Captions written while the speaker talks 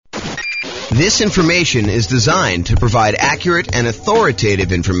This information is designed to provide accurate and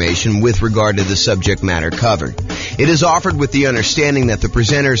authoritative information with regard to the subject matter covered. It is offered with the understanding that the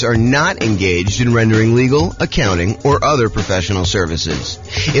presenters are not engaged in rendering legal, accounting, or other professional services.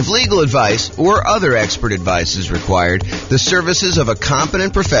 If legal advice or other expert advice is required, the services of a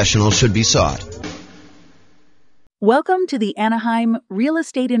competent professional should be sought. Welcome to the Anaheim Real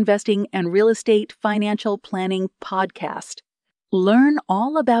Estate Investing and Real Estate Financial Planning Podcast. Learn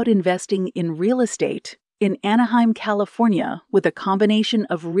all about investing in real estate in Anaheim, California, with a combination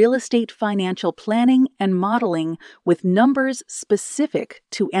of real estate financial planning and modeling with numbers specific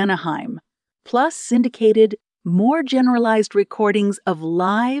to Anaheim, plus syndicated, more generalized recordings of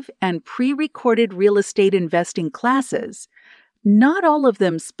live and pre-recorded real estate investing classes, not all of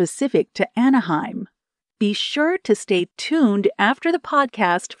them specific to Anaheim. Be sure to stay tuned after the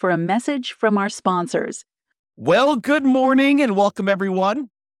podcast for a message from our sponsors. Well, good morning and welcome, everyone.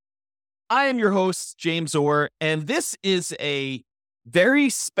 I am your host, James Orr, and this is a very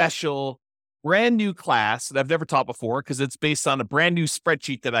special, brand new class that I've never taught before because it's based on a brand new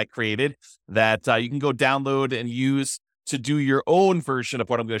spreadsheet that I created that you can go download and use to do your own version of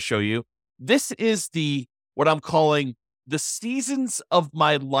what I'm going to show you. This is what I'm calling the Seasons of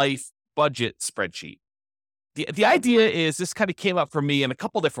My Life budget spreadsheet. The idea is this kind of came up for me in a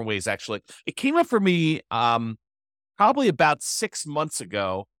couple different ways, actually. It came up for me probably about 6 months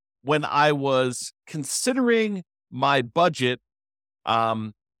ago when I was considering my budget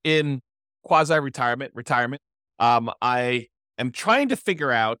in quasi-retirement. I am trying to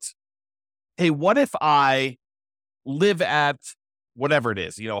figure out, hey, what if I live at whatever it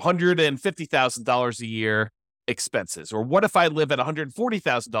is, $150,000 a year expenses, or what if I live at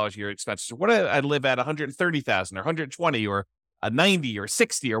 $140,000 a year expenses, or what if I live at $130,000 or 120 or a 90 or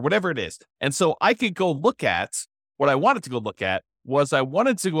 60 or whatever it is. And so I could go look at what I wanted to go look at was I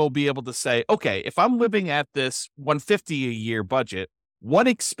wanted to go be able to say, okay, if I'm living at this $150 a year budget, what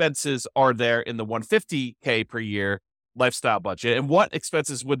expenses are there in the $150K per year lifestyle budget, and what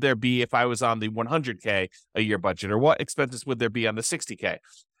expenses would there be if I was on the $100K a year budget, or what expenses would there be on the $60K?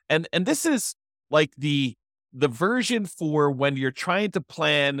 And this is like the version for when you're trying to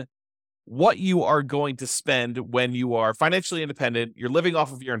plan what you are going to spend when you are financially independent, you're living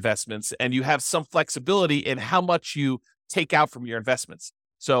off of your investments, and you have some flexibility in how much you take out from your investments.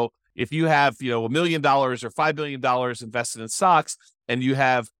 So if you have, $1 million or $5 million invested in stocks, and you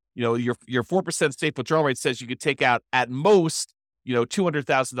have, your 4% safe withdrawal rate says you could take out at most,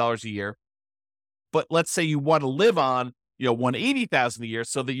 $200,000 a year. But let's say you want to live on, $180,000 a year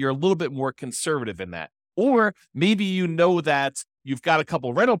so that you're a little bit more conservative in that. Or maybe you know that you've got a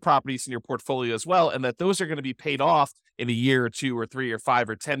couple rental properties in your portfolio as well, and that those are going to be paid off in a year or 2 or 3 or 5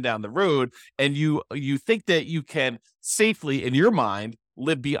 or 10 down the road. And you think that you can safely, in your mind,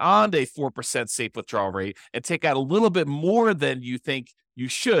 live beyond a 4% safe withdrawal rate and take out a little bit more than you think you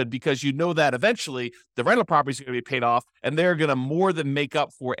should, because you know that eventually the rental properties are going to be paid off and they're going to more than make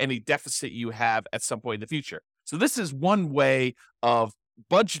up for any deficit you have at some point in the future. So this is one way of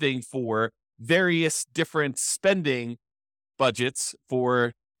budgeting for various different spending budgets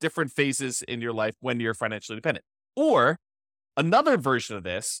for different phases in your life when you're financially independent. Or another version of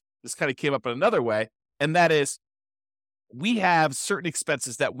this kind of came up in another way, and that is we have certain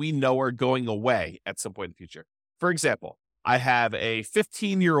expenses that we know are going away at some point in the future. For example, I have a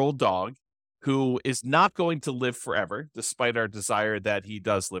 15-year-old dog who is not going to live forever, despite our desire that he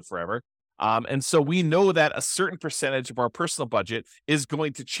does live forever. And so we know that a certain percentage of our personal budget is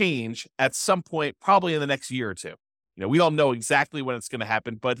going to change at some point, probably in the next year or two. We don't know exactly when it's going to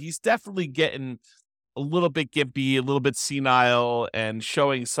happen, but he's definitely getting a little bit gimpy, a little bit senile, and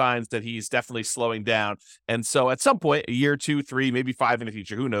showing signs that he's definitely slowing down. And so at some point, a year, 2, 3, maybe 5 in the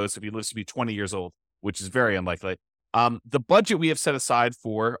future, who knows if he lives to be 20 years old, which is very unlikely. The budget we have set aside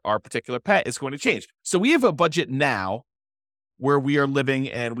for our particular pet is going to change. So we have a budget now where we are living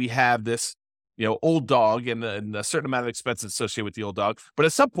and we have this, old dog and a certain amount of expenses associated with the old dog. But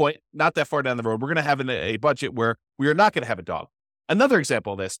at some point, not that far down the road, we're going to have a budget where we are not going to have a dog. Another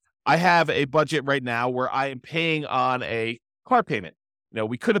example of this, I have a budget right now where I am paying on a car payment.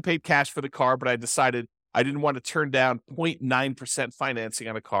 We could have paid cash for the car, but I decided I didn't want to turn down 0.9% financing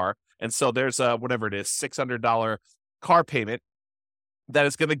on a car. And so there's whatever it is, $600 car payment that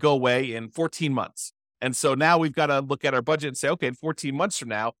is going to go away in 14 months. And so now we've got to look at our budget and say, okay, in 14 months from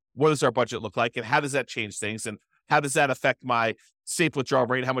now, what does our budget look like? And how does that change things? And how does that affect my safe withdrawal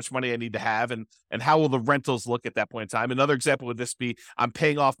rate? How much money I need to have? And how will the rentals look at that point in time? Another example would this be, I'm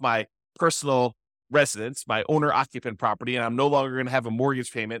paying off my personal residence, my owner occupant property, and I'm no longer going to have a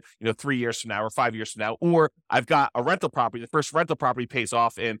mortgage payment, 3 years from now or 5 years from now, or I've got a rental property. The first rental property pays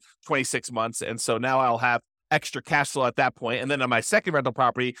off in 26 months. And so now I'll have extra cash flow at that point. And then on my second rental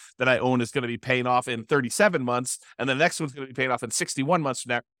property that I own is going to be paying off in 37 months. And the next one's going to be paying off in 61 months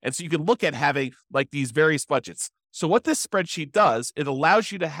from now. And so you can look at having like these various budgets. So what this spreadsheet does, it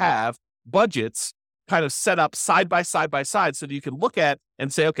allows you to have budgets kind of set up side by side so that you can look at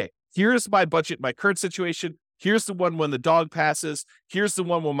and say, okay, here's my budget, my current situation. Here's the one when the dog passes. Here's the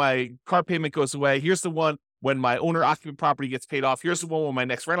one when my car payment goes away. Here's the one when my owner occupant property gets paid off. Here's the one when my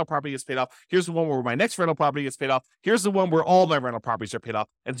next rental property gets paid off. Here's the one where my next rental property gets paid off. Here's the one where all my rental properties are paid off.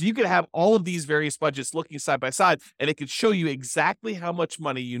 And so you can have all of these various budgets looking side by side, and it can show you exactly how much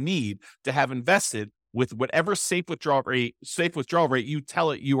money you need to have invested with whatever safe withdrawal rate you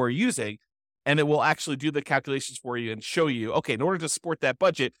tell it you are using. And it will actually do the calculations for you and show you, okay, in order to support that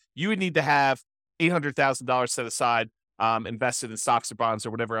budget, you would need to have $800,000 set aside, invested in stocks or bonds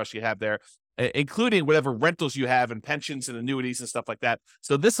or whatever else you have there, including whatever rentals you have and pensions and annuities and stuff like that.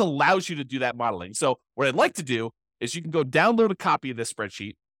 So this allows you to do that modeling. So what I'd like to do is you can go download a copy of this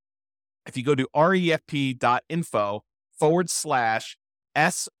spreadsheet. If you go to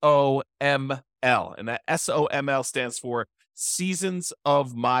refp.info/SOML, and that SOML stands for Seasons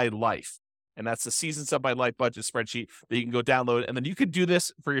of My Life. And that's the Seasons of My Life budget spreadsheet that you can go download. And then you can do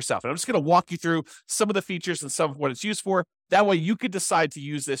this for yourself. And I'm just going to walk you through some of the features and some of what it's used for. That way you could decide to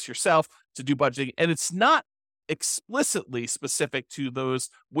use this yourself to do budgeting. And it's not explicitly specific to those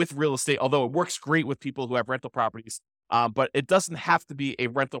with real estate, although it works great with people who have rental properties. But it doesn't have to be a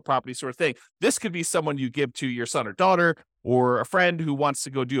rental property sort of thing. This could be someone you give to your son or daughter or a friend who wants to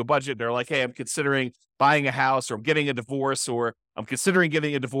go do a budget. They're like, hey, I'm considering buying a house, or I'm getting a divorce, or I'm considering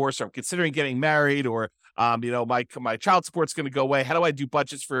getting a divorce, or I'm considering getting married, or, my child support's going to go away. How do I do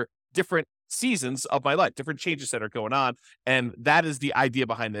budgets for different seasons of my life, different changes that are going on? And that is the idea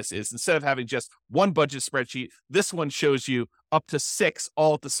behind this, is instead of having just one budget spreadsheet, this one shows you up to 6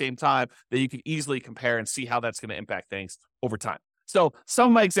 all at the same time that you can easily compare and see how that's going to impact things over time. So some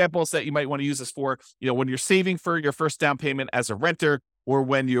of my examples that you might want to use this for, when you're saving for your first down payment as a renter, or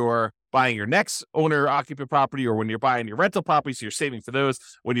when you're buying your next owner occupant property, or when you're buying your rental property, so you're saving for those.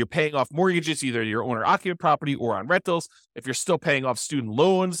 When you're paying off mortgages, either your owner occupant property or on rentals, if you're still paying off student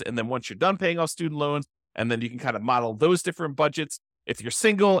loans, and then once you're done paying off student loans, and then you can kind of model those different budgets. If you're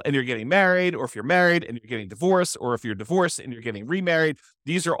single and you're getting married, or if you're married and you're getting divorced, or if you're divorced and you're getting remarried,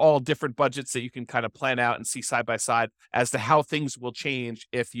 these are all different budgets that you can kind of plan out and see side by side as to how things will change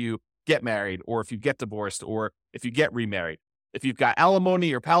if you get married, or if you get divorced, or if you get remarried. If you've got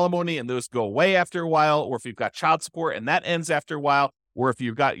alimony or palimony and those go away after a while, or if you've got child support and that ends after a while, or if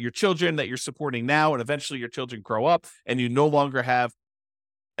you've got your children that you're supporting now and eventually your children grow up and you no longer have,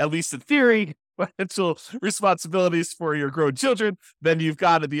 at least in theory, financial responsibilities for your grown children, then you've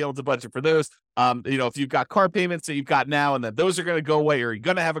got to be able to budget for those. If you've got car payments that you've got now and that those are going to go away, or you're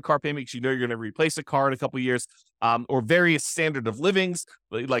going to have a car payment because you're going to replace a car in a couple of years, or various standard of livings,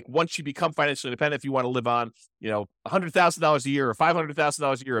 like once you become financially independent, if you want to live on, $100,000 a year, or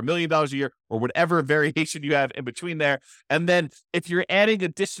 $500,000 a year, or $1 million a year, or whatever variation you have in between there. And then if you're adding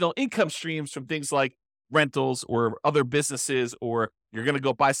additional income streams from things like rentals or other businesses, or you're going to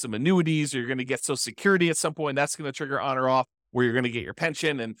go buy some annuities, or you're going to get Social Security at some point, that's going to trigger on or off, where you're going to get your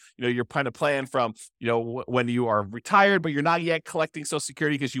pension. And, you're kind of plan from, when you are retired, but you're not yet collecting Social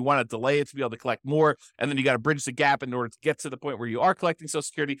Security because you want to delay it to be able to collect more. And then you got to bridge the gap in order to get to the point where you are collecting Social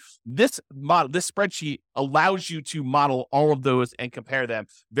Security. This spreadsheet allows you to model all of those and compare them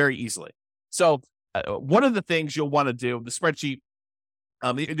very easily. So one of the things you'll want to do, the spreadsheet,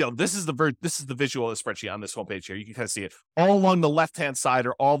 this is the visual of the spreadsheet on this homepage here. You can kind of see it all along the left-hand side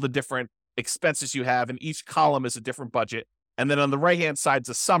are all the different expenses you have, and each column is a different budget. And then on the right-hand side is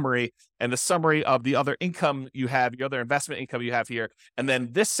a summary, and the summary of the other income you have, your other investment income you have here. And then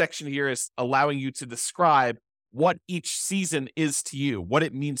this section here is allowing you to describe what each season is to you, what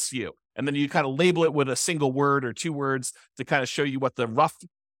it means to you. And then you kind of label it with a single word or 2 words to kind of show you what the rough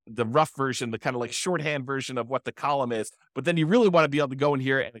version, the kind of like shorthand version of what the column is. But then you really want to be able to go in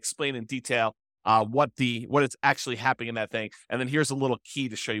here and explain in detail what is actually happening in that thing. And then here's a little key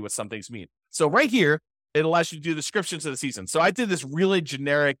to show you what some things mean. So right here, it allows you to do descriptions of the season. So I did this really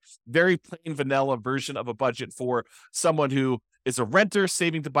generic, very plain vanilla version of a budget for someone who is a renter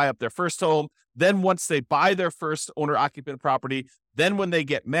saving to buy up their first home. Then once they buy their first owner occupant property, then when they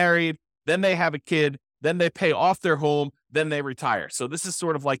get married, then they have a kid, then they pay off their home, then they retire. So this is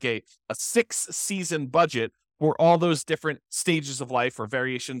sort of like a 6-season budget for all those different stages of life, or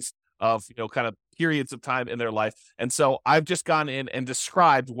variations of, kind of periods of time in their life. And so I've just gone in and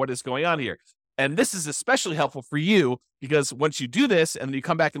described what is going on here. And this is especially helpful for you because once you do this and you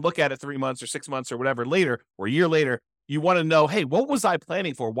come back and look at it 3 months or 6 months or whatever later, or a year later, you want to know, hey, what was I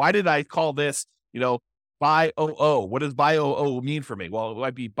planning for? Why did I call this, buy OO? What does buy OO mean for me? Well, it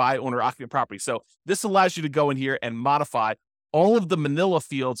might be buy owner occupant property. So this allows you to go in here and modify. All of the manila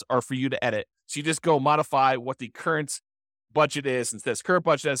fields are for you to edit. So you just go modify what the current budget is. And says current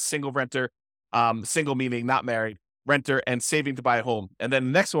budget as single renter, single meaning not married, renter, and saving to buy a home. And then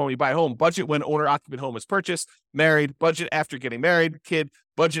the next one, we buy a home, budget when owner occupant home is purchased, married, budget after getting married, kid,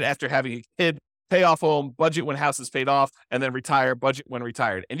 budget after having a kid, pay off home, budget when house is paid off, and then retire, budget when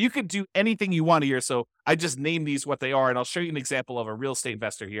retired. And you can do anything you want here. So I just named these what they are, and I'll show you an example of a real estate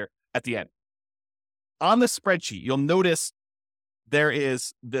investor here at the end. On the spreadsheet, you'll notice there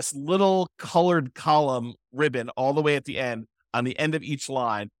is this little colored column ribbon all the way at the end on the end of each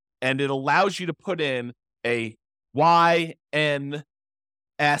line, and it allows you to put in a Y, N,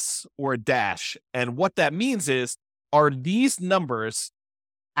 S, or a dash. And what that means is, are these numbers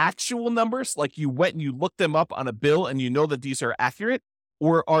actual numbers, like you went and you looked them up on a bill and you know that these are accurate?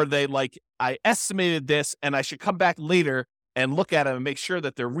 Or are they like, I estimated this and I should come back later and look at them and make sure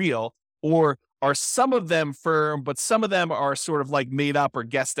that they're real? Or are some of them firm, but some of them are sort of like made up or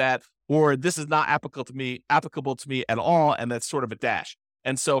guessed at, or this is not applicable to me at all, and that's sort of a dash.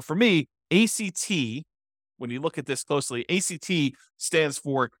 And so for me, ACT, when you look at this closely, ACT stands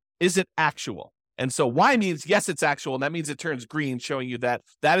for, is it actual? And so Y means, yes, it's actual. And that means it turns green, showing you that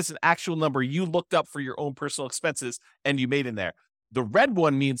that is an actual number you looked up for your own personal expenses and you made in there. The red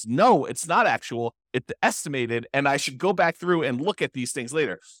one means, no, it's not actual. It's estimated. And I should go back through and look at these things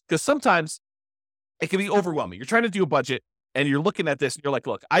later. Because sometimes it can be overwhelming. You're trying to do a budget and you're looking at this and you're like,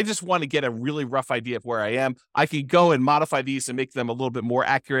 look, I just want to get a really rough idea of where I am. I could go and modify these and make them a little bit more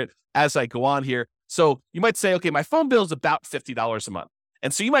accurate as I go on here. So you might say, okay, my phone bill is about $50 a month.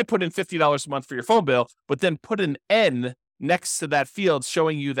 And so you might put in $50 a month for your phone bill, but then put an N next to that field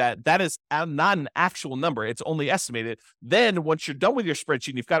showing you that that is not an actual number. It's only estimated. Then once you're done with your spreadsheet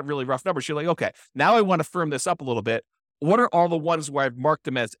and you've got really rough numbers, you're like, okay, now I want to firm this up a little bit. What are all the ones where I've marked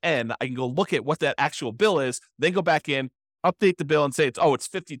them as N? I can go look at what that actual bill is, then go back in, update the bill and say it's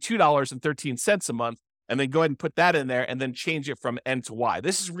 $52.13 a month. And then go ahead and put that in there and then change it from N to Y.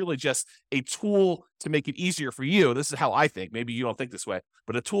 This is really just a tool to make it easier for you. This is how I think. Maybe you don't think this way,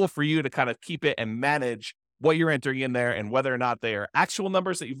 but a tool for you to kind of keep it and manage what you're entering in there and whether or not they are actual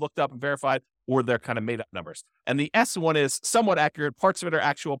numbers that you've looked up and verified or they're kind of made up numbers. And the S one is somewhat accurate. Parts of it are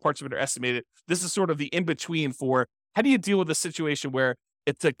actual, parts of it are estimated. This is sort of the in-between for how do you deal with a situation where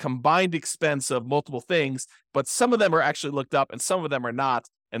it's a combined expense of multiple things, but some of them are actually looked up and some of them are not.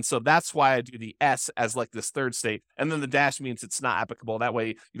 And so that's why I do the S as like this third state. And then the dash means it's not applicable. That way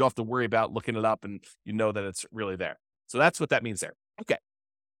you don't have to worry about looking it up and you know that it's really there. So that's what that means there. Okay.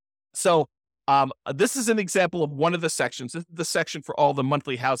 So this is an example of one of the sections. This is the section for all the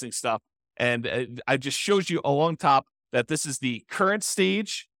monthly housing stuff. And I just showed you along top that this is the current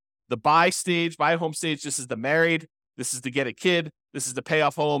stage, the buy home stage. This is the married. This is to get a kid. This is the pay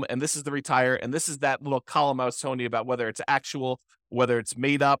off home. And this is the retire. And this is that little column I was telling you about, whether it's actual, whether it's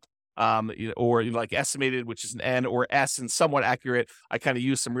made up, or like estimated, which is an N, or S and somewhat accurate. I kind of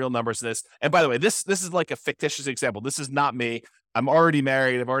use some real numbers in this. And by the way, this is like a fictitious example. This is not me. I'm already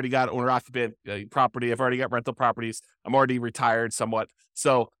married. I've already got owner occupant property. I've already got rental properties. I'm already retired somewhat.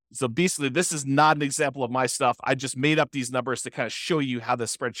 So basically, this is not an example of my stuff. I just made up these numbers to kind of show you how the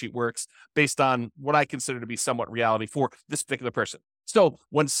spreadsheet works based on what I consider to be somewhat reality for this particular person. So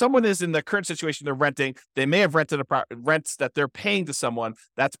when someone is in the current situation, they're renting, they may have rented rents that they're paying to someone.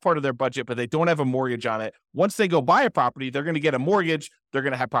 That's part of their budget, but they don't have a mortgage on it. Once they go buy a property, they're going to get a mortgage. They're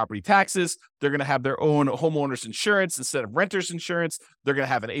going to have property taxes. They're going to have their own homeowner's insurance instead of renter's insurance. They're going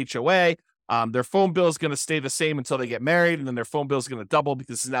to have an HOA. Their phone bill is going to stay the same until they get married, and then their phone bill is going to double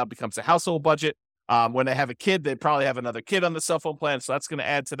because it now becomes a household budget. When they have a kid, they probably have another kid on the cell phone plan, so that's going to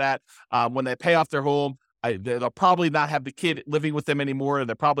add to that. When they pay off their home, they'll probably not have the kid living with them anymore.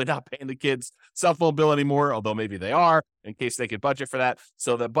 They're probably not paying the kid's cell phone bill anymore, although maybe they are, in case they could budget for that.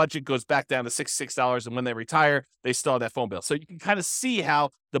 So the budget goes back down to $66, and when they retire, they still have that phone bill. So you can kind of see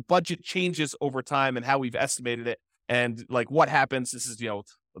how the budget changes over time and how we've estimated it. And like what happens, this is,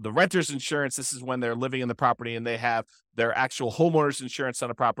 the renter's insurance, this is when they're living in the property and they have their actual homeowner's insurance on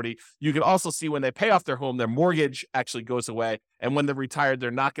the property. You can also see when they pay off their home, their mortgage actually goes away. And when they're retired, they're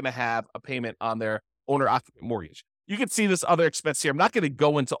not going to have a payment on their owner-occupant mortgage. You can see this other expense here. I'm not going to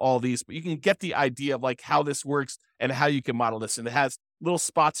go into all these, but you can get the idea of like how this works and how you can model this. And it has little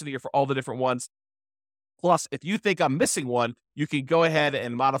spots in here for all the different ones. Plus, if you think I'm missing one, you can go ahead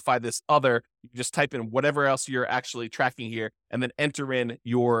and modify this other. You can just type in whatever else you're actually tracking here and then enter in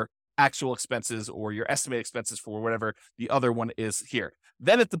your actual expenses or your estimated expenses for whatever the other one is here.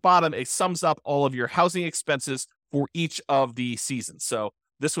 Then at the bottom, it sums up all of your housing expenses for each of the seasons. So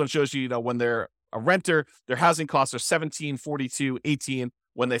this one shows you, when they're a renter, their housing costs are 17, 42, 18.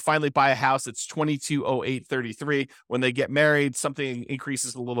 When they finally buy a house, it's 22, 08, 33. When they get married, something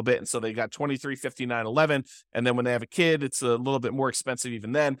increases a little bit. And so they got 23, 59, 11. And then when they have a kid, it's a little bit more expensive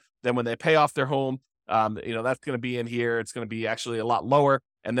even then. Then when they pay off their home, that's going to be in here. It's going to be actually a lot lower.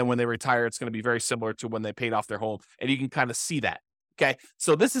 And then when they retire, it's going to be very similar to when they paid off their home. And you can kind of see that. Okay.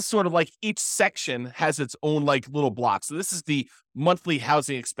 So this is sort of like each section has its own like little block. So this is the monthly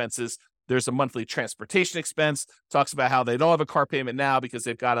housing expenses. There's a monthly transportation expense, talks about how they don't have a car payment now because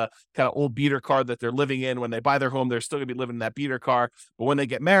they've got a kind of old beater car that they're living in. When they buy their home, they're still going to be living in that beater car. But when they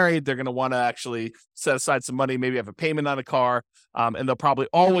get married, they're going to want to actually set aside some money, maybe have a payment on a car. And they'll probably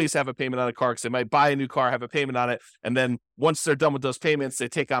always have a payment on a car because they might buy a new car, have a payment on it. And then once they're done with those payments, they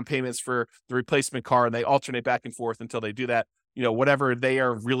take on payments for the replacement car and they alternate back and forth until they do that. Whatever they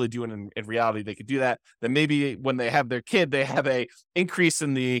are really doing in reality, they could do that. Then maybe when they have their kid, they have a increase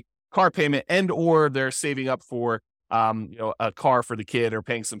in the car payment or they're saving up for, a car for the kid or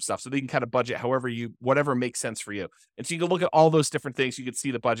paying some stuff. So they can kind of budget whatever makes sense for you. And so you can look at all those different things. You can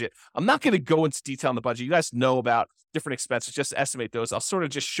see the budget. I'm not going to go into detail on the budget. You guys know about different expenses, just estimate those. I'll sort of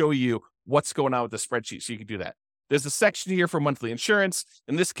just show you what's going on with the spreadsheet so you can do that. There's a section here for monthly insurance.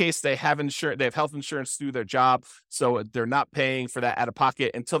 In this case, they have health insurance through their job. So they're not paying for that out of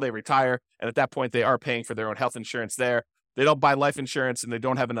pocket until they retire. And at that point, they are paying for their own health insurance there. They don't buy life insurance and they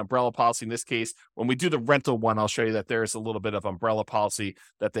don't have an umbrella policy in this case. When we do the rental one, I'll show you that there's a little bit of umbrella policy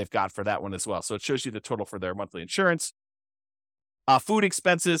that they've got for that one as well. So it shows you the total for their monthly insurance. Food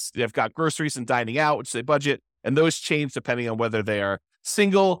expenses, they've got groceries and dining out, which they budget. And those change depending on whether they are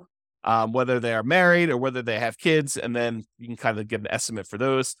single, whether they are married, or whether they have kids. And then you can kind of get an estimate for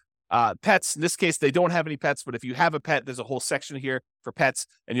those. Pets, in this case, they don't have any pets, but if you have a pet, there's a whole section here for pets.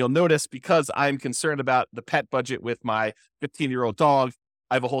 And you'll notice because I'm concerned about the pet budget with my 15-year-old dog,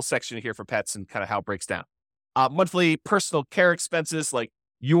 I have a whole section here for pets and kind of how it breaks down. Monthly personal care expenses like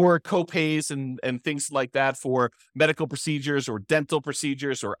your copays and things like that for medical procedures or dental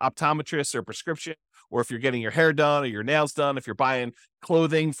procedures or optometrists or prescription, or if you're getting your hair done or your nails done, if you're buying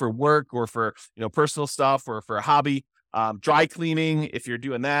clothing for work or for personal stuff or for a hobby. Dry cleaning, if you're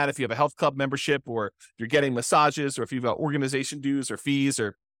doing that, if you have a health club membership or you're getting massages or if you've got organization dues or fees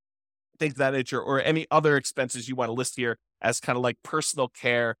or things of that nature or any other expenses you want to list here as kind of like personal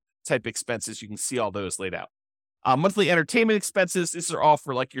care type expenses, you can see all those laid out. Monthly entertainment expenses, these are all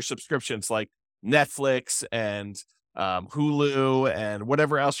for like your subscriptions like Netflix and Hulu and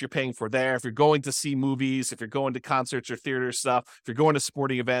whatever else you're paying for there. If you're going to see movies, if you're going to concerts or theater stuff, if you're going to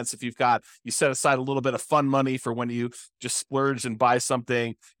sporting events, if you set aside a little bit of fun money for when you just splurge and buy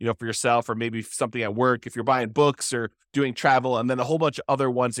something, for yourself or maybe something at work, if you're buying books or doing travel, and then a whole bunch of other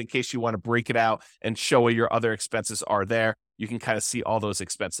ones in case you want to break it out and show what your other expenses are there. You can kind of see all those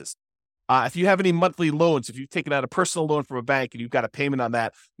expenses. If you have any monthly loans, if you've taken out a personal loan from a bank and you've got a payment on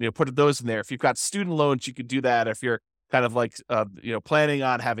that, put those in there. If you've got student loans, you could do that. If you're kind of like, planning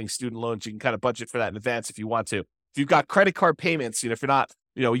on having student loans, you can kind of budget for that in advance if you want to. If you've got credit card payments, if you're not,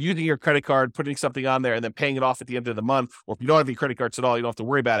 using your credit card, putting something on there and then paying it off at the end of the month, or if you don't have any credit cards at all, you don't have to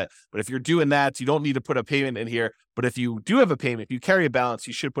worry about it. But if you're doing that, you don't need to put a payment in here. But if you do have a payment, if you carry a balance,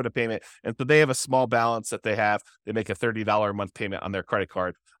 you should put a payment. And so they have a small balance that they have. They make a $30 a month payment on their credit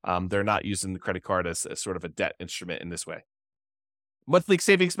card. They're not using the credit card as sort of a debt instrument in this way. Monthly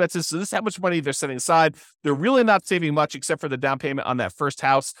saving expenses. So this is how much money they're setting aside. They're really not saving much except for the down payment on that first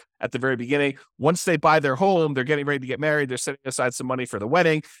house at the very beginning. Once they buy their home, they're getting ready to get married. They're setting aside some money for the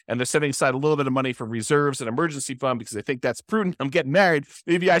wedding, and they're setting aside a little bit of money for reserves and emergency fund because they think that's prudent. I'm getting married.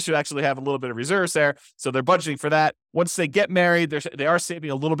 Maybe I should actually have a little bit of reserves there. So they're budgeting for that. Once they get married, they are saving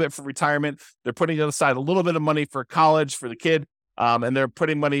a little bit for retirement. They're putting aside a little bit of money for college for the kid. And they're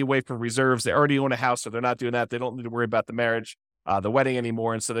putting money away for reserves. They already own a house, so they're not doing that. They don't need to worry about the marriage, the wedding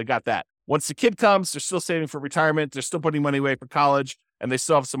anymore. And so they got that. Once the kid comes, they're still saving for retirement. They're still putting money away for college, and they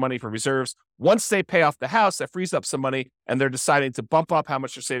still have some money for reserves. Once they pay off the house, that frees up some money, and they're deciding to bump up how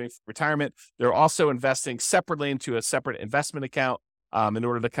much they're saving for retirement. They're also investing separately into a separate investment account in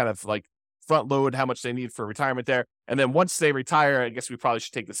order to kind of like front load how much they need for retirement there. And then once they retire, I guess we probably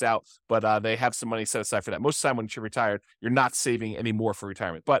should take this out, but they have some money set aside for that. Most of the time when you're retired, you're not saving any more for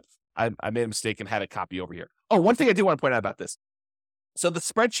retirement. But I made a mistake and had a copy over here. Oh, one thing I do want to point out about this. So the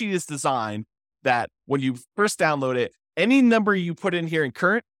spreadsheet is designed that when you first download it, any number you put in here in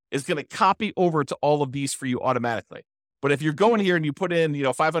current is going to copy over to all of these for you automatically. But if you're going here and you put in,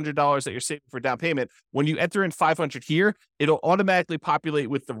 $500 that you're saving for down payment, when you enter in 500 here, it'll automatically populate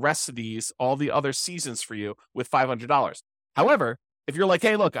with the rest of these, all the other seasons for you with $500. However, if you're like,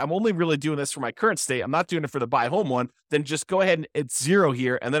 hey, look, I'm only really doing this for my current state, I'm not doing it for the buy home one, then just go ahead and it's 0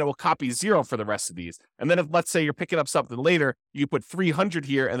 here, and then it will copy 0 for the rest of these. And then if, let's say you're picking up something later, you put 300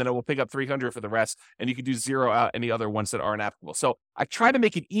 here, and then it will pick up 300 for the rest, and you can do 0 out any other ones that aren't applicable. So I try to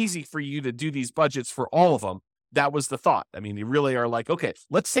make it easy for you to do these budgets for all of them. That was the thought. I mean, you really are like, okay,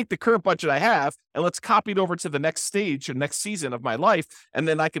 let's take the current budget I have and let's copy it over to the next stage or next season of my life. And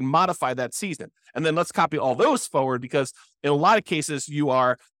then I can modify that season. And then let's copy all those forward, because in a lot of cases, you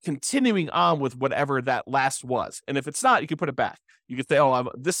are continuing on with whatever that last was. And if it's not, you can put it back. You can say,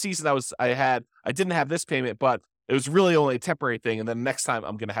 oh, this season I didn't have this payment, but it was really only a temporary thing. And then next time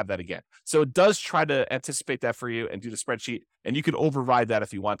I'm going to have that again. So it does try to anticipate that for you and do the spreadsheet, and you can override that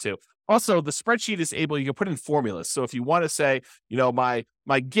if you want to. Also, the spreadsheet is able, you can put in formulas. So if you want to say,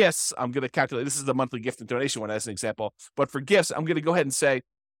 my gifts, I'm going to calculate, this is the monthly gift and donation one as an example. But for gifts, I'm going to go ahead and say,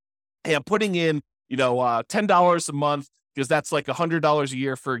 hey, I'm putting in, $10 a month, because that's like $100 a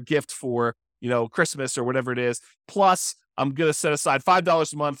year for a gift for, Christmas or whatever it is. Plus, I'm going to set aside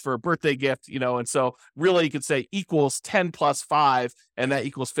 $5 a month for a birthday gift, and so really you could say equals 10 plus 5, and that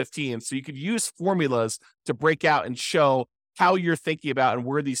equals 15. So you could use formulas to break out and show how you're thinking about and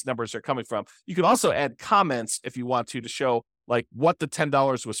where these numbers are coming from. You can also add comments if you want to show like what the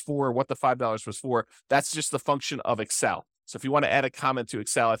 $10 was for, what the $5 was for. That's just the function of Excel. So if you want to add a comment to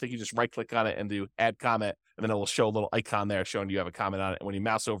Excel, I think you just right click on it and do add comment, and then it will show a little icon there showing you have a comment on it. And when you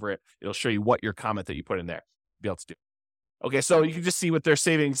mouse over it, it'll show you what your comment that you put in there be able to do. Okay, so you can just see what they're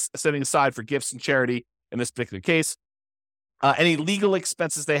setting aside for gifts and charity in this particular case. Any legal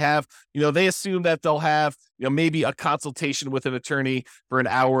expenses they have, they assume that they'll have, maybe a consultation with an attorney for an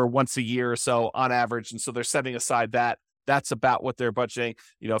hour once a year or so on average. And so they're setting aside that. That's about what they're budgeting.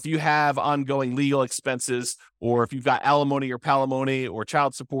 If you have ongoing legal expenses, or if you've got alimony or palimony or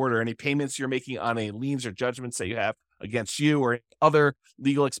child support, or any payments you're making on any liens or judgments that you have against you, or other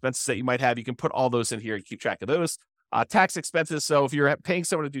legal expenses that you might have, you can put all those in here and keep track of those. Tax expenses. So if you're paying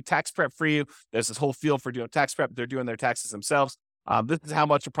someone to do tax prep for you, there's this whole field for doing tax prep. They're doing their taxes themselves. This is how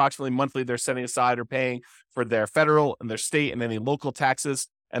much approximately monthly they're setting aside or paying for their federal and their state and any local taxes.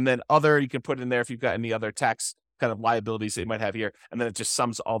 And then other, you can put in there if you've got any other tax kind of liabilities that you might have here. And then it just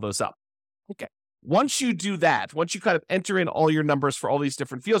sums all those up. Okay. Once you do that, once you kind of enter in all your numbers for all these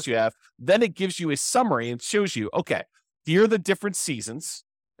different fields you have, then it gives you a summary and shows you, okay, here are the different seasons.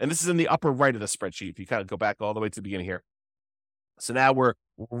 And this is in the upper right of the spreadsheet. If you kind of go back all the way to the beginning here. So now we're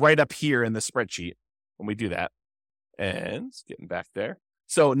right up here in the spreadsheet when we do that. And it's getting back there.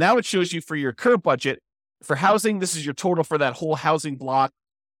 So now it shows you for your current budget. For housing, this is your total for that whole housing block.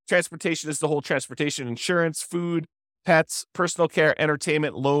 Transportation is the whole transportation, insurance, food, pets, personal care,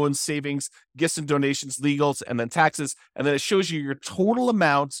 entertainment, loans, savings, gifts and donations, legals, and then taxes. And then it shows you your total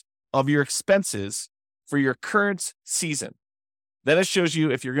amount of your expenses for your current season. Then it shows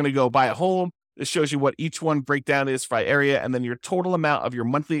you if you're going to go buy a home, it shows you what each one breakdown is by area, and then your total amount of your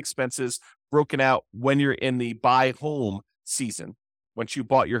monthly expenses broken out when you're in the buy home season, once you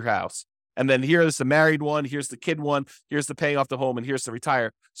bought your house. And then here is the married one, here's the kid one, here's the paying off the home, and here's the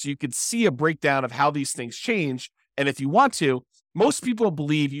retire. So you can see a breakdown of how these things change. And if you want to, most people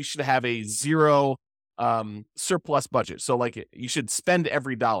believe you should have a 0 surplus budget. So like you should spend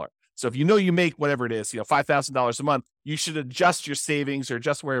every dollar. So if you make whatever it is, $5,000 a month, you should adjust your savings or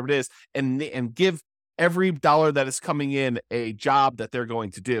adjust wherever it is and give every dollar that is coming in a job that they're going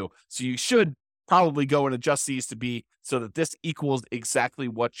to do. So you should probably go and adjust these to be so that this equals exactly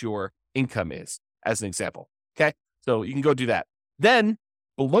what your income is, as an example. Okay. So you can go do that. Then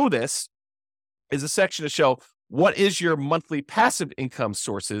below this is a section to show what is your monthly passive income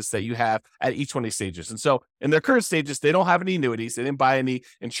sources that you have at each one of these stages. And so in their current stages, they don't have any annuities. They didn't buy any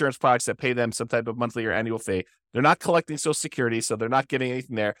insurance products that pay them some type of monthly or annual fee. They're not collecting Social Security, so they're not getting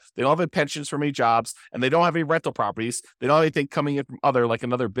anything there. They don't have any pensions from any jobs, and they don't have any rental properties. They don't have anything coming in from like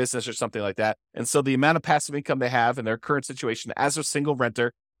another business or something like that. And so the amount of passive income they have in their current situation as a single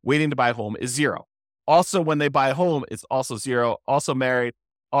renter waiting to buy a home is 0. Also, when they buy a home, it's also 0. Also married.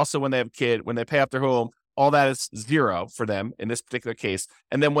 Also, when they have a kid, when they pay off their home, all that is 0 for them in this particular case.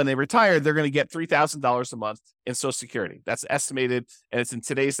 And then when they retire, they're going to get $3,000 a month in Social Security. That's estimated, and it's in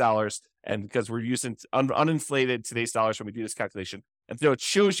today's dollars. And because we're using uninflated today's dollars when we do this calculation. And so it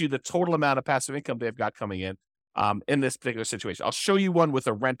shows you the total amount of passive income they've got coming in this particular situation. I'll show you one with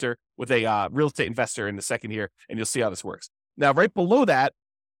a renter, with a real estate investor in a second here, and you'll see how this works. Now, right below that,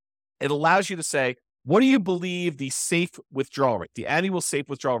 it allows you to say, what do you believe the safe withdrawal rate, the annual safe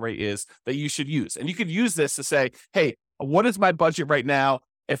withdrawal rate is that you should use? And you could use this to say, hey, what is my budget right now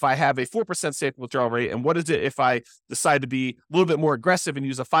if I have a 4% safe withdrawal rate? And what is it if I decide to be a little bit more aggressive and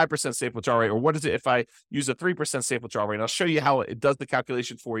use a 5% safe withdrawal rate? Or what is it if I use a 3% safe withdrawal rate? And I'll show you how it does the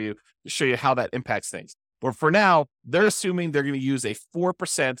calculation for you to show you how that impacts things. But for now, they're assuming they're going to use a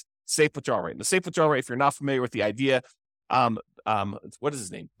 4% safe withdrawal rate. And the safe withdrawal rate, if you're not familiar with the idea, what is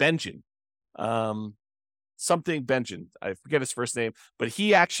his name? Benjamin. Something Benjamin. I forget his first name, but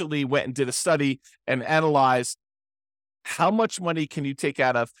he actually went and did a study and analyzed how much money can you take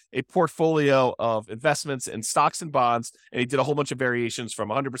out of a portfolio of investments in stocks and bonds. And he did a whole bunch of variations from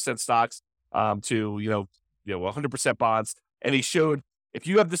 100% stocks to 100% bonds. And he showed if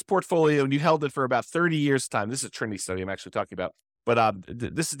you have this portfolio and you held it for about 30 years time, this is a Trinity study I'm actually talking about, but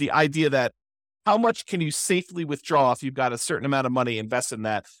this is the idea that how much can you safely withdraw if you've got a certain amount of money invested in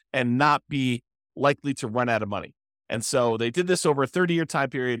that and not be likely to run out of money. And so they did this over a 30-year time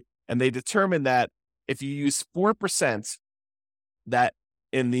period, and they determined that if you use 4%, that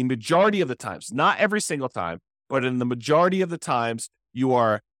in the majority of the times, not every single time, but in the majority of the times, you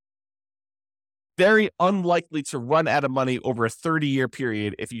are very unlikely to run out of money over a 30-year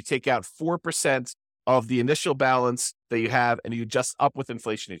period if you take out 4% of the initial balance that you have and you adjust up with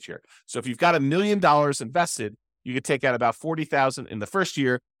inflation each year. So if you've got $1 million invested, you could take out about $40,000 in the first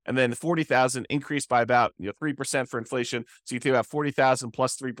year, and then $40,000 increased by about 3% for inflation. So you take about $40,000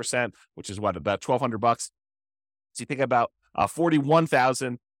 plus 3%, which is what, about $1,200. So you think about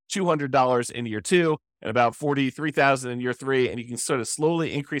 $41,200 in year two, and about $43,000 in year three, and you can sort of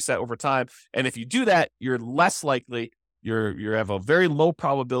slowly increase that over time. And if you do that, you're less likely, you have a very low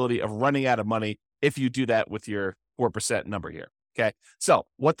probability of running out of money if you do that with your 4% number here. Okay, so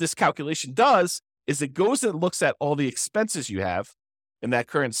what this calculation does is it goes and looks at all the expenses you have in that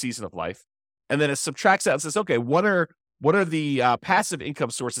current season of life, and then it subtracts out and says, okay, what are the passive income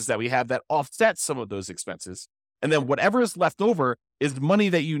sources that we have that offset some of those expenses? And then whatever is left over is money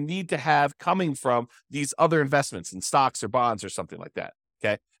that you need to have coming from these other investments in stocks or bonds or something like that.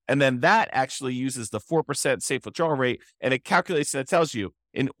 Okay, and then that actually uses the 4% safe withdrawal rate, and it calculates and it tells you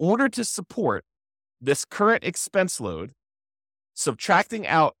in order to support this current expense load, subtracting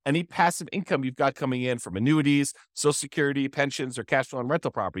out any passive income you've got coming in from annuities, Social Security, pensions, or cash flow on rental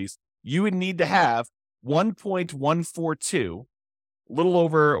properties, you would need to have $1.142, a little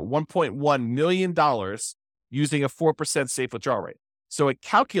over $1.1 million using a 4% safe withdrawal rate. So it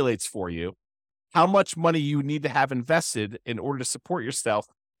calculates for you how much money you need to have invested in order to support yourself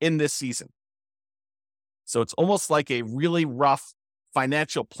in this season. So it's almost like a really rough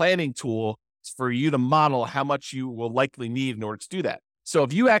financial planning tool for you to model how much you will likely need in order to do that. So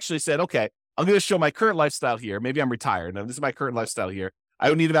if you actually said, okay, I'm going to show my current lifestyle here. Maybe I'm retired. Now, this is my current lifestyle here. I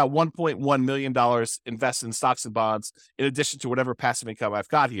would need about $1.1 million invested in stocks and bonds in addition to whatever passive income I've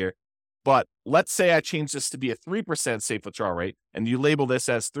got here. But let's say I change this to be a 3% safe withdrawal rate, and you label this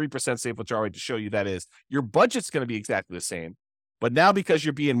as 3% safe withdrawal rate to show you that is. Your budget's going to be exactly the same. But now because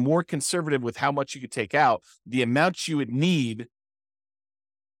you're being more conservative with how much you could take out, the amount you would need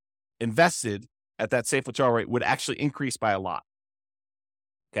invested at that safe withdrawal rate would actually increase by a lot.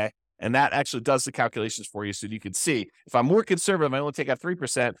 Okay. And that actually does the calculations for you so you can see if I'm more conservative, I only take out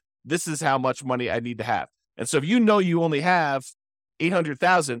 3%, this is how much money I need to have. And so if you know you only have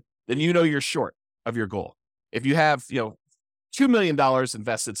 800,000, then you know you're short of your goal. If you have, $2 million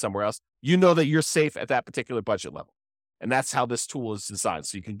invested somewhere else, you know that you're safe at that particular budget level. And that's how this tool is designed.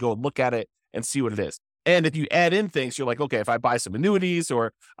 So you can go and look at it and see what it is. And if you add in things, you're like, okay, if I buy some annuities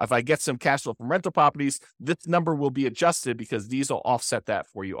or if I get some cash flow from rental properties, this number will be adjusted because these will offset that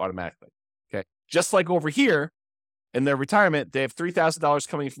for you automatically. Okay. Just like over here in their retirement, they have $3,000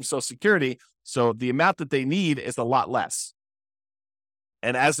 coming from Social Security. So the amount that they need is a lot less.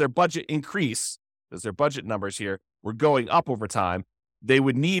 And as their budget increase, as their budget numbers here were going up over time, they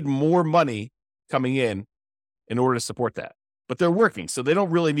would need more money coming in order to support that. But they're working, so they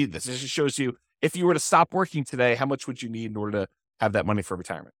don't really need this. It just shows you if you were to stop working today, how much would you need in order to have that money for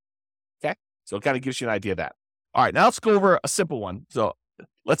retirement? Okay, so it kind of gives you an idea of that. All right, now let's go over a simple one. So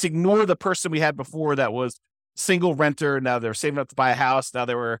let's ignore the person we had before that was single renter. Now they're saving up to buy a house. Now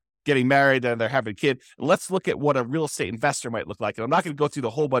they were getting married and they're having a kid. Let's look at what a real estate investor might look like. And I'm not going to go through the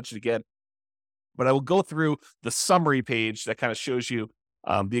whole budget again, but I will go through the summary page that kind of shows you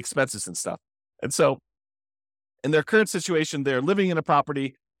the expenses and stuff. And so in their current situation, they're living in a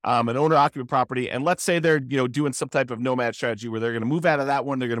property, an owner-occupant property, and let's say they're doing some type of nomad strategy where they're going to move out of that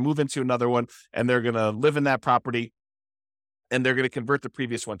one, they're going to move into another one, and they're going to live in that property, and they're going to convert the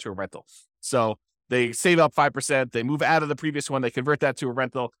previous one to a rental. So They save up 5%, they move out of the previous one, they convert that to a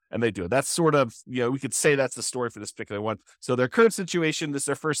rental, and they do it. That's sort of, we could say that's the story for this particular one. So their current situation, this is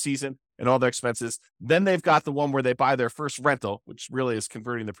their first season and all their expenses. Then they've got the one where they buy their first rental, which really is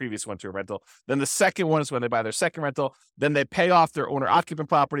converting the previous one to a rental. Then the second one is when they buy their second rental. Then they pay off their owner-occupant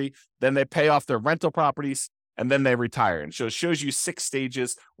property. Then they pay off their rental properties, and then they retire. And so it shows you 6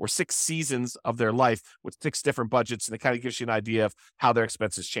 stages or 6 seasons of their life with 6 different budgets, and it kind of gives you an idea of how their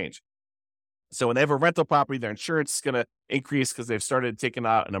expenses change. So when they have a rental property, their insurance is going to increase because they've started taking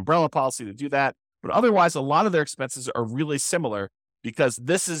out an umbrella policy to do that. But otherwise, a lot of their expenses are really similar because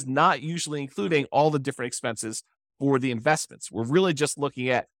this is not usually including all the different expenses for the investments. We're really just looking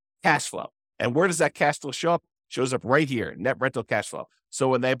at cash flow. And where does that cash flow show up? It shows up right here, net rental cash flow. So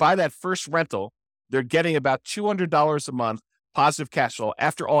when they buy that first rental, they're getting about $200 a month positive cash flow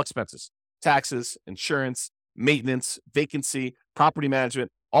after all expenses, taxes, insurance, maintenance, vacancy, property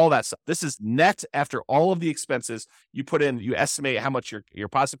management, all that stuff. This is net after all of the expenses you put in. You estimate how much your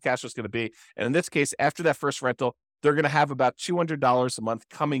positive cash flow is going to be. And in this case, after that first rental, they're going to have about $200 a month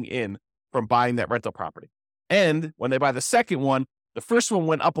coming in from buying that rental property. And when they buy the second one, the first one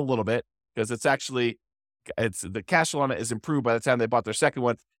went up a little bit because it's the cash flow on it is improved by the time they bought their second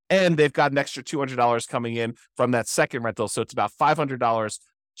one. And they've got an extra $200 coming in from that second rental. So it's about $500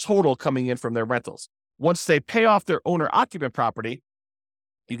 total coming in from their rentals. Once they pay off their owner-occupant property,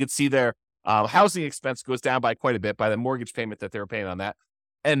 you can see their housing expense goes down by quite a bit by the mortgage payment that they were paying on that.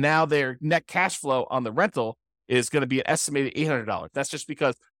 And now their net cash flow on the rental is going to be an estimated $800. That's just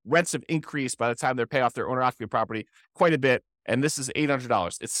because rents have increased by the time they pay off their owner-occupant property quite a bit. And this is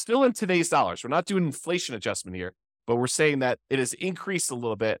 $800. It's still in today's dollars. We're not doing inflation adjustment here, but we're saying that it has increased a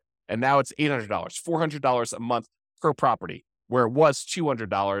little bit. And now it's $800, $400 a month per property, where it was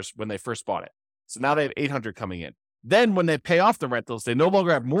 $200 when they first bought it. So now they have $800 coming in. Then when they pay off the rentals, they no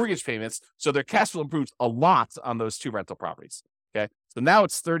longer have mortgage payments. So their cash flow improves a lot on those 2 rental properties. Okay. So now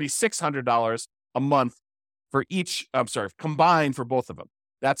it's $3,600 a month for each, combined for both of them.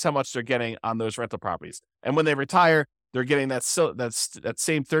 That's how much they're getting on those rental properties. And when they retire, they're getting that same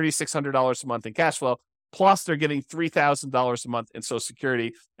 $3,600 a month in cash flow, plus they're getting $3,000 a month in Social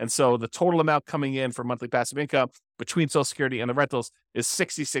Security. And so the total amount coming in for monthly passive income between Social Security and the rentals is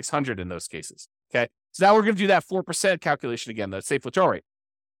 $6,600 in those cases. Okay. So now we're going to do that 4% calculation again, the safe withdrawal rate.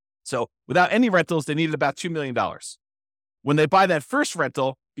 So without any rentals, they needed about $2 million. When they buy that first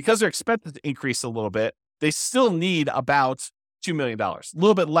rental, because their expenses increase a little bit, they still need about $2 million, a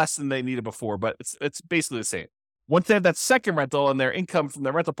little bit less than they needed before, but it's basically the same. Once they have that second rental and their income from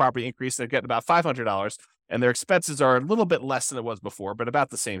their rental property increase, they're getting about $500, and their expenses are a little bit less than it was before, but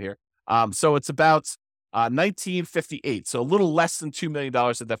about the same here. So it's about $1,958, so a little less than $2 million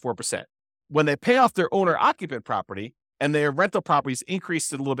at that 4%. When they pay off their owner-occupant property and their rental properties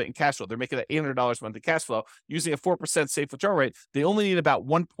increased a little bit in cash flow, they're making that $800 a month in cash flow using a 4% safe withdrawal rate. They only need about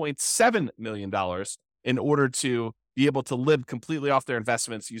 $1.7 million in order to be able to live completely off their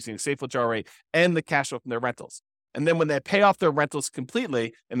investments using a safe withdrawal rate and the cash flow from their rentals. And then when they pay off their rentals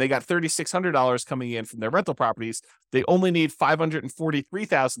completely and they got $3,600 coming in from their rental properties, they only need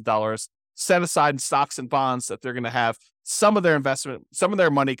 $543,000 set aside in stocks and bonds that they're going to have some of their investment, some of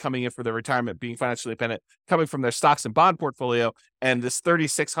their money coming in for their retirement, being financially independent, coming from their stocks and bond portfolio, and this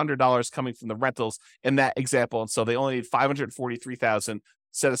 $3,600 coming from the rentals in that example. And so they only need $543,000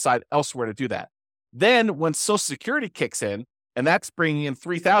 set aside elsewhere to do that. Then when Social Security kicks in, and that's bringing in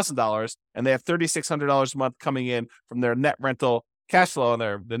 $3,000, and they have $3,600 a month coming in from their net rental cash flow on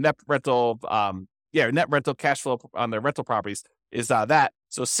the net rental, net rental cash flow on their rental properties is that.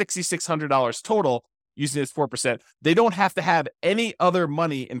 So $6,600 total using this 4%. They don't have to have any other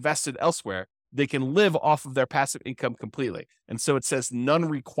money invested elsewhere. They can live off of their passive income completely. And so it says none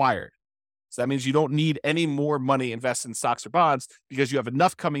required. So that means you don't need any more money invested in stocks or bonds because you have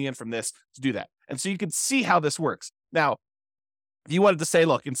enough coming in from this to do that. And so you can see how this works. Now, if you wanted to say,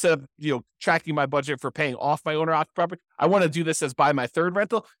 look, instead of tracking my budget for paying off my owner-occupied property, I want to do this as buy my third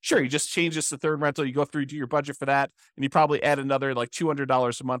rental. Sure, you just change this to third rental. You go through, do your budget for that, and you probably add another like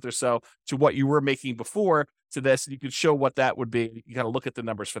 $200 a month or so to what you were making before to this, and you could show what that would be. You got to look at the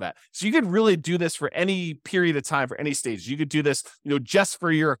numbers for that. So you could really do this for any period of time, for any stage. You could do this, just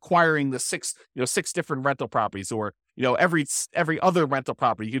for your acquiring the six different rental properties, or every other rental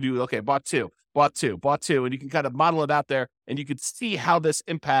property. You could do, okay, bought two, and you can kind of model it out there, and you could see how this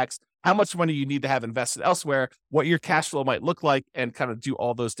impacts how much money you need to have invested elsewhere, what your cash flow might look like, and kind of do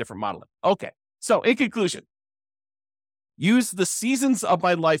all those different modeling. Okay, so in conclusion, use the Seasons of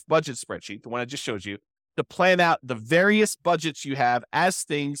My Life budget spreadsheet, the one I just showed you, to plan out the various budgets you have as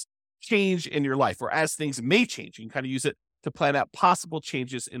things change in your life, or as things may change. You can kind of use it to plan out possible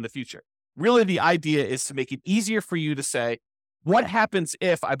changes in the future. really the idea is to make it easier for you to say, what happens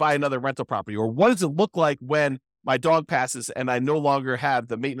if I buy another rental property? Or what does it look like when my dog passes and I no longer have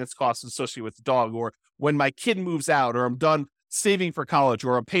the maintenance costs associated with the dog? Or when my kid moves out, or I'm done saving for college,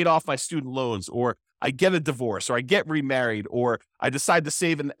 or I'm paid off my student loans, or I get a divorce, or I get remarried, or I decide to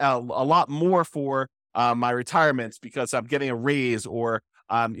save a lot more for my retirement because I'm getting a raise, or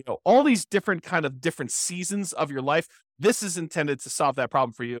all these different seasons of your life. This is intended to solve that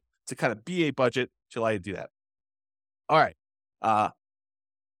problem for you, to kind of be a budget to allow you to do that. All right.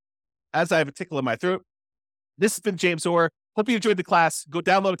 As I have a tickle in my throat, this has been James Orr. Hope you enjoyed the class. Go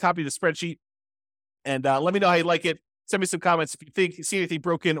download a copy of the spreadsheet and let me know how you like it. Send me some comments if you see anything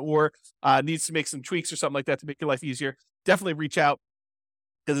broken or needs to make some tweaks or something like that to make your life easier. Definitely reach out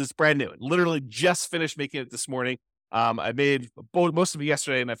because it's brand new. Literally just finished making it this morning. I made most of it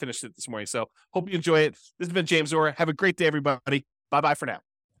yesterday and I finished it this morning. So hope you enjoy it. This has been James Orr. Have a great day, everybody. Bye-bye for now.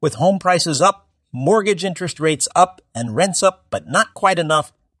 With home prices up, mortgage interest rates up, and rents up, but not quite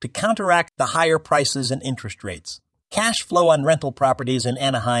enough to counteract the higher prices and interest rates, cash flow on rental properties in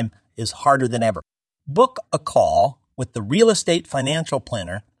Anaheim is harder than ever. Book a call with the Real Estate Financial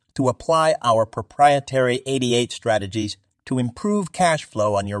Planner to apply our proprietary 88 strategies to improve cash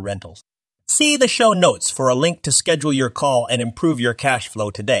flow on your rentals. See the show notes for a link to schedule your call and improve your cash flow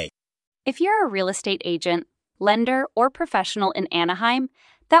today. If you're a real estate agent, lender, or professional in Anaheim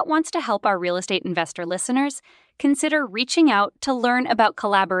that wants to help our real estate investor listeners, consider reaching out to learn about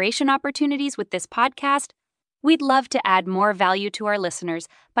collaboration opportunities with this podcast. We'd love to add more value to our listeners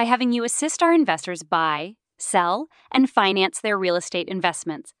by having you assist our investors buy, sell, and finance their real estate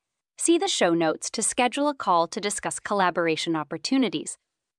investments. See the show notes to schedule a call to discuss collaboration opportunities.